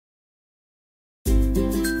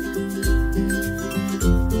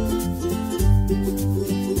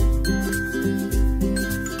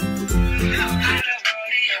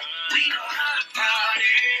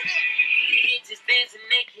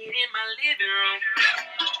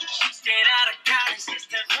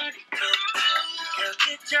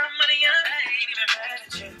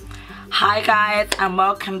Hi guys, and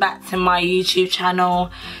welcome back to my YouTube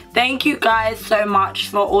channel. Thank you guys so much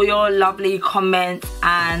for all your lovely comments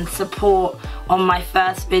and support on my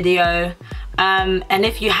first video. And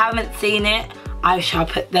if you haven't seen it, I shall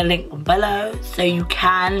put the link below so you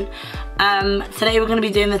can. Today we're going to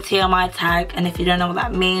be doing the TMI tag, and if you don't know what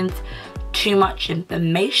that means, too much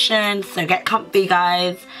information. So get comfy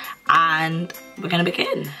guys, and we're going to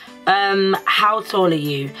begin. How tall are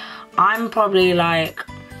you? I'm probably like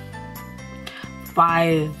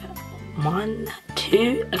 5'1",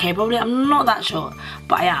 2". Okay, probably I'm not that short,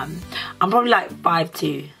 but I am. I'm probably like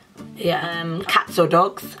 5'2". Yeah. Cats or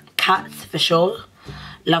dogs? Cats for sure.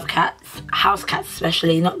 Love cats. House cats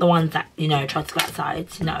especially, not the ones that, you know, try to go outside.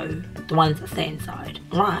 No, the ones that stay inside.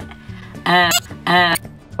 Right.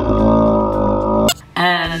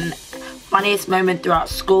 Funniest moment throughout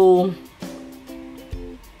school.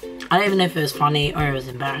 I don't even know if it was funny or it was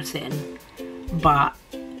embarrassing, but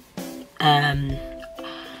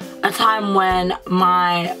a time when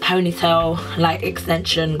my ponytail like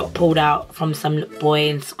extension got pulled out from some boy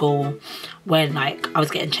in school when like I was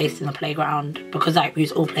getting chased in the playground because like we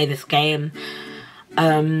used to all play this game.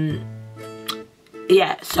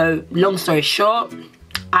 Yeah, so long story short,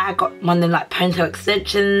 I got one of them like ponytail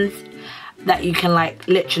extensions that you can like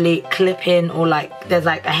literally clip in, or like there's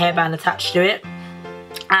like a hairband attached to it.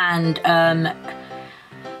 And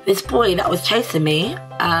this boy that was chasing me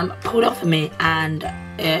pulled off of me, and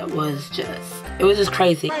it was just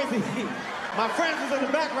crazy. My friends was in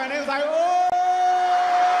the background, they was like, oh!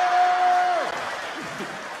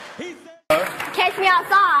 Catch me outside,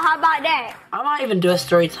 how about that? I might even do a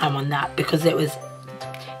story time on that because it was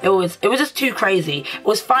just too crazy. It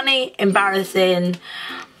was funny, embarrassing.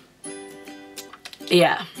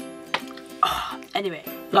 Yeah. Anyway,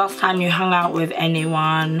 last time you hung out with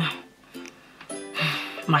anyone?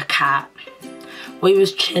 My cat. We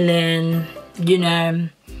was chilling, you know,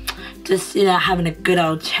 just, you know, having a good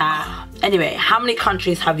old chat. Anyway, how many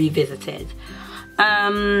countries have you visited?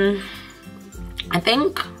 I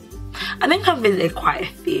think I've visited quite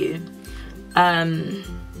a few. But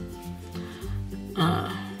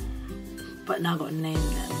now I've got to name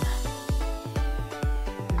them.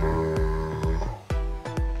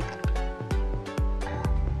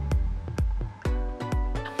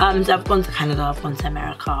 So I've gone to Canada, I've gone to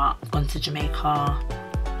America, I've gone to Jamaica,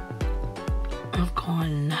 I've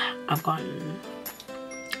gone,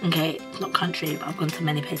 okay, it's not country, but I've gone to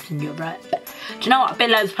many places in Europe. Do you know what, I've been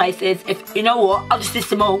loads of places. If, you know what, I'll just list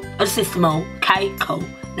them all, okay, cool,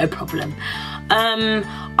 no problem.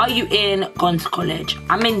 Are you gone to college?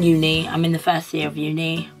 I'm in uni, I'm in the first year of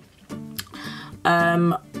uni.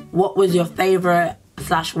 What was your favourite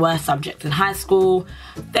 / worst subject in high school?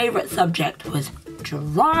 Favourite subject was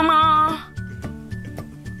drama.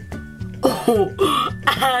 Oh,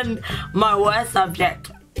 and my worst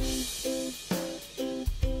subject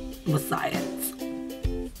was science.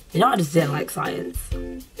 You know, I just didn't like science.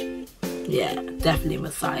 Yeah, definitely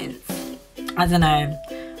was science. I don't know.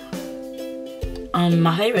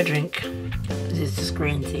 My favourite drink is just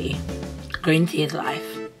green tea. Green tea is life.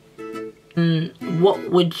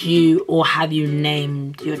 What would you or have you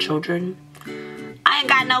named your children? I ain't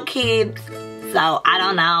got no kids, so I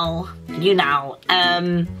don't know, you know.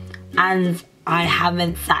 And I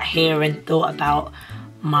haven't sat here and thought about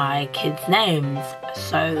my kids' names,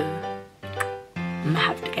 so I'm gonna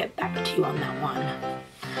have to get back to you on that one.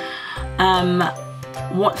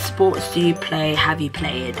 What sports do you play, have you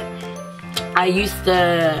played? I used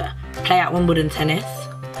to play at Wimbledon tennis.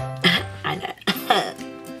 I know.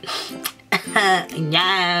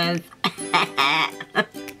 Yes.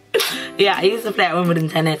 Yeah, I used to play at Wimbledon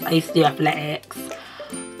tennis. I used to do athletics.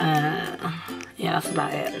 Yeah, that's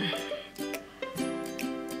about it.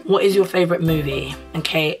 What is your favourite movie?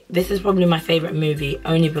 Okay, this is probably my favourite movie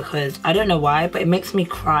only because, I don't know why, but it makes me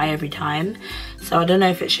cry every time. So I don't know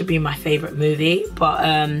if it should be my favourite movie, but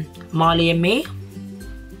Marley and Me.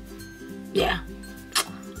 Yeah,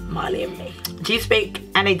 Marley and Me. Do you speak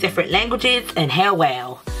any different languages? And how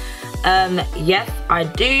well? Yes, I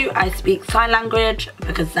do. I speak sign language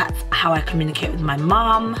because that's how I communicate with my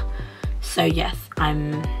mom. So yes,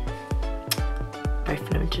 I'm very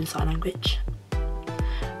fluent in sign language.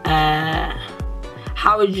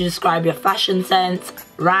 How would you describe your fashion sense?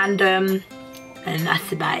 Random, and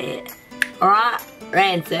that's about it. Alright?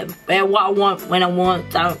 Random. Wear what I want when I want,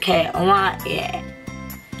 don't care. Alright? Yeah.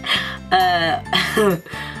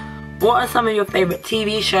 What are some of your favourite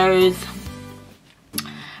TV shows?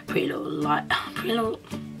 Pretty Little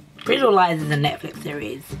Pretty Little Lies is a Netflix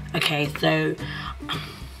series. Okay, so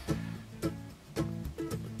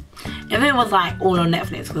if it was like all on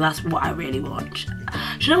Netflix, because that's what I really watch. Do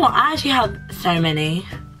you know what? I actually have so many,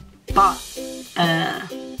 but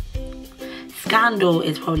Scandal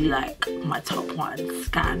is probably like my top one.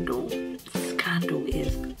 Scandal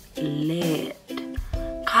is lit.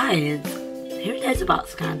 Guys, who knows about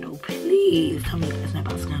Scandal? Please tell me you guys know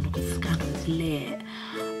about Scandal, because Scandal is lit.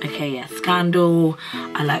 Okay, yeah, Scandal.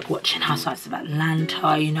 I like watching Housewives of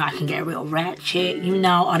Atlanta. You know, I can get real ratchet. You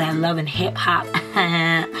know, all that love and hip hop.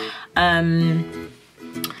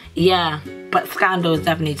 Yeah, but Scandal is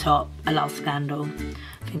definitely top. I love Scandal.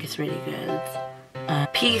 I think it's really good.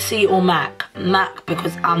 PC or Mac? Mac,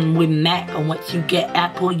 because I'm with Mac, and once you get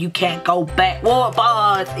Apple, you can't go back. What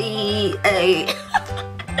bars?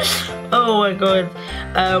 Oh my god.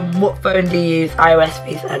 What phone do you use? iOS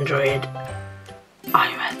vs Android?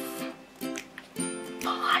 iOS. For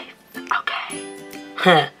life.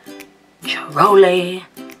 Okay. Truly.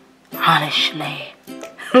 Honestly.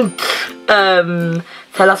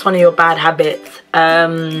 Tell us one of your bad habits.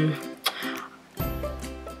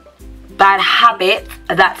 Bad habits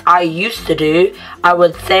that I used to do. I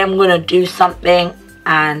would say I'm gonna do something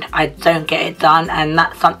and I don't get it done, and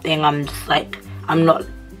that's something I'm just like, I'm not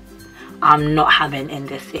having in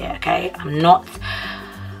this year. Okay, I'm not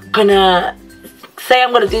gonna say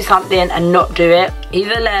I'm gonna do something and not do it.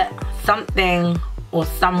 Either let something or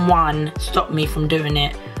someone stop me from doing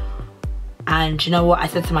it. And you know what, I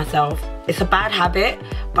said to myself, it's a bad habit,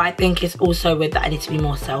 but I think it's also with that I need to be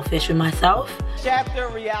more selfish with myself. Chapter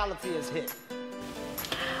reality is hit.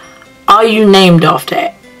 Are you named after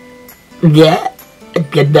it? Yeah.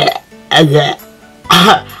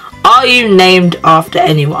 Are you named after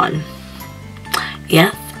anyone?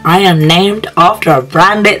 Yes, I am named after a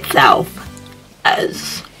brand itself.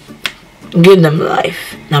 As give them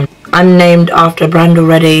life. I'm named after a brand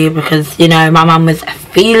already because, you know, my mum was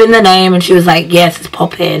feeling the name and she was like, yes, it's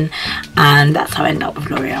popping, and that's how I ended up with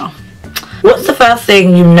L'Oreal. What's the first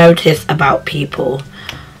thing you notice about people?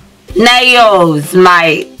 Nails,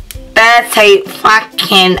 mate. 30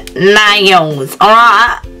 fucking nails,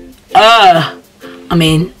 alright? I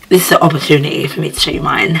mean, this is an opportunity for me to show you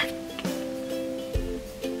mine.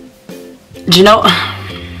 Do you know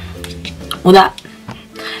all that?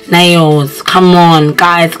 Nails, come on,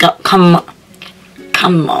 guys, come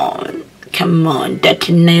on,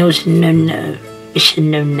 dirty nails, no, it's a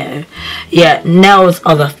no. Yeah, nails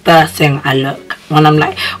are the first thing I look when I'm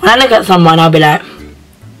like, when I look at someone, I'll be like,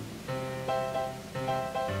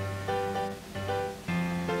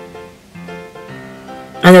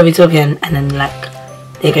 and they'll be talking, and then like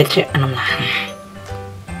they get to, and I'm like,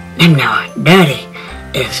 them nails dirty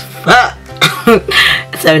as fuck.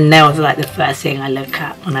 So nails are like the first thing I look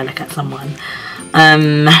at when I look at someone.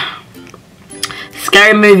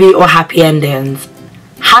 Scary movie or happy endings?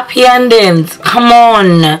 Happy endings, come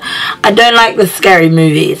on. I don't like the scary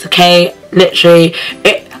movies, okay? Literally,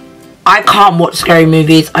 I can't watch scary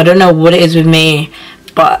movies. I don't know what it is with me,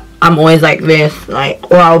 but I'm always like this,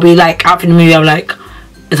 like, or I'll be like out in the movie, I'm like,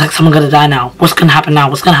 it's like someone gonna die now. What's gonna happen now?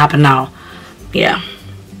 What's gonna happen now? Yeah.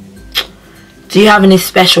 Do you have any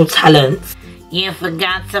special talents? You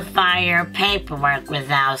forgot to file your paperwork,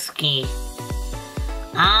 Wazowski.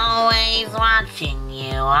 Always watching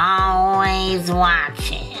you, always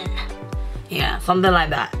watching. Yeah, something like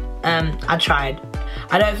that. I tried.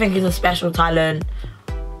 I don't think it's a special talent.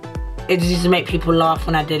 It just used to make people laugh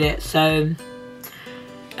when I did it, so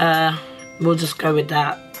we'll just go with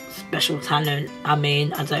that. Special talent, I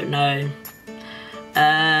mean, I don't know.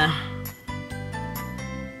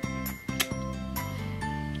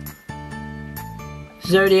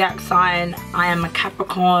 Zodiac sign, I am a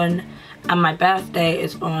Capricorn and my birthday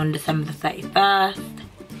is on December the 31st.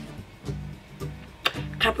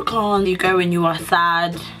 Capricorn, you go when you are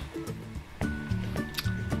sad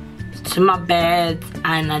to my bed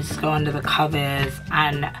and I just go under the covers,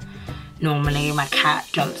 and normally my cat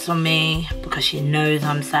jumps on me because she knows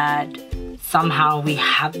I'm sad. Somehow we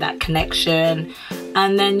have that connection,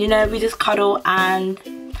 and then, you know, we just cuddle and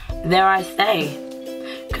there I stay.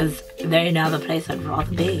 Because there ain't no other place I'd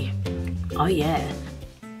rather be. Oh yeah.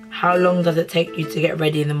 How long does it take you to get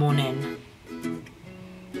ready in the morning?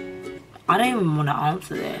 I don't even want to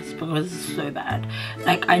answer this because it's so bad.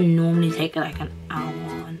 Like, I normally take like an hour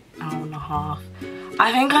and a half.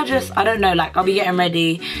 I think I don't know, like I'll be getting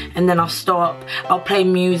ready and then I'll stop, I'll play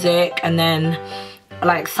music, and then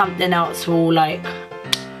like something else will like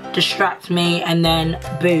distract me, and then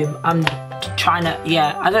boom, I'm trying to,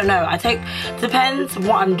 yeah, I don't know, depends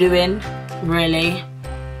what I'm doing really.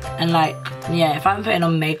 And like, yeah, if I'm putting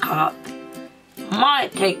on makeup,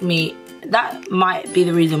 might take me, that might be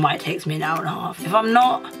the reason why it takes me an hour and a half. If I'm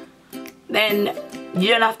not, then you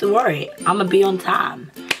don't have to worry. I'm gonna be on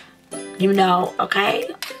time. You know, okay?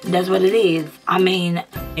 That's what it is. I mean,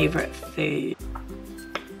 favorite food.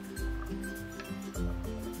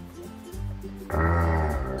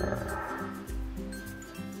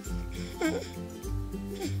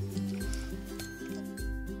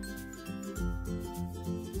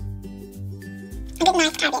 A good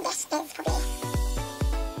nice Caribbean dish is probably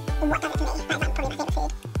what does it for me. That's probably my favourite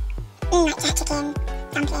food. Like jerk chicken,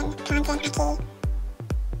 dumpling, plantain, ackee.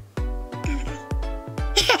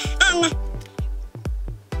 Oh my god.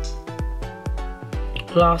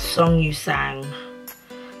 Last song you sang.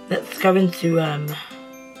 Let's go into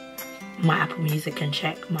my Apple Music and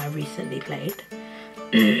check my recently played.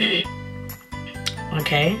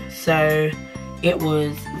 Okay, so it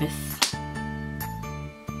was this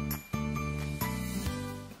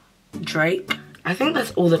Drake. I think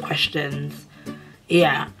that's all the questions.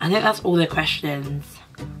 Yeah, I think that's all the questions.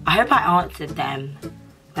 I hope I answered them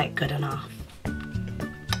like good enough.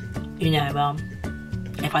 You know, well,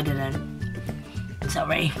 if I didn't,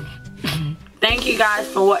 sorry. Thank you guys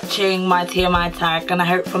for watching my Tmi Tag, and I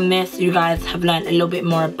hope from this you guys have learned a little bit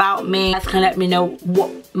more about me. You guys can let me know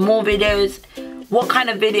what more videos, what kind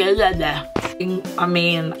of videos are there. I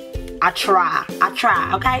mean, I try,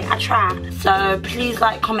 okay? I try. So please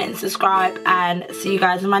like, comment, and subscribe, and see you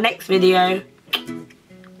guys in my next video.